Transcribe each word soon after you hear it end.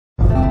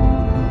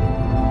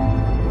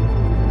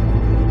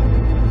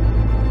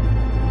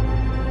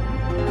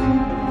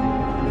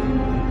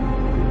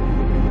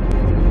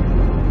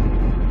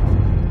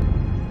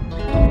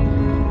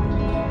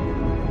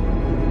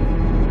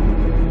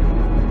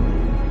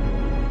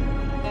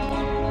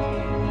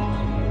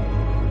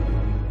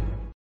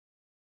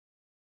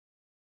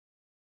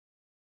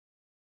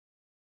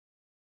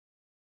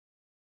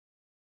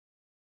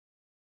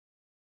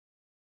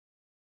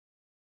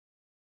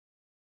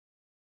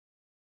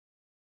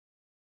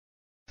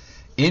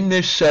In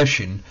this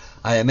session,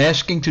 I am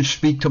asking to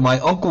speak to my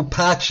Uncle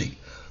Patsy,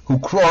 who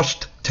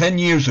crossed 10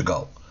 years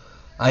ago.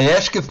 I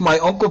ask if my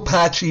Uncle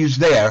Patsy is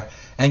there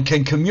and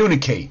can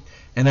communicate,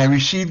 and I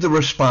receive the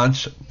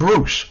response,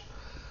 Bruce.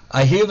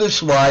 I hear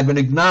this live and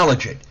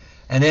acknowledge it,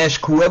 and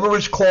ask whoever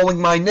is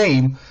calling my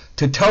name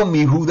to tell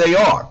me who they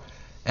are,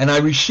 and I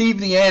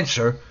receive the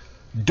answer,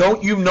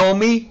 don't you know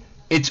me?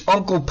 It's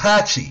Uncle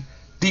Patsy,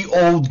 the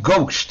old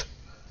ghost.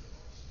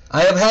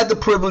 I have had the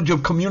privilege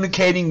of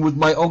communicating with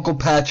my Uncle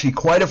Patsy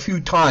quite a few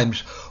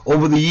times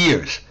over the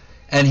years,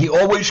 and he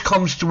always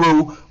comes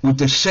through with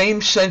the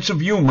same sense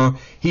of humor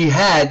he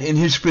had in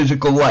his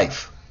physical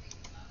life.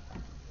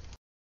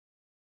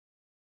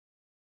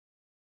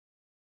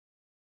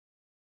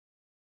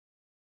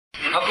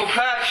 Uncle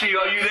Patsy,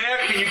 are you there?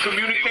 Can you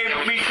communicate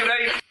with me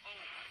today?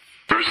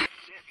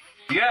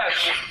 Yes.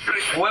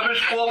 Whoever's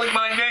calling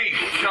my name,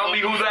 tell me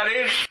who that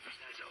is.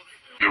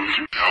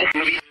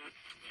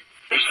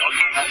 It's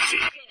Uncle Patsy.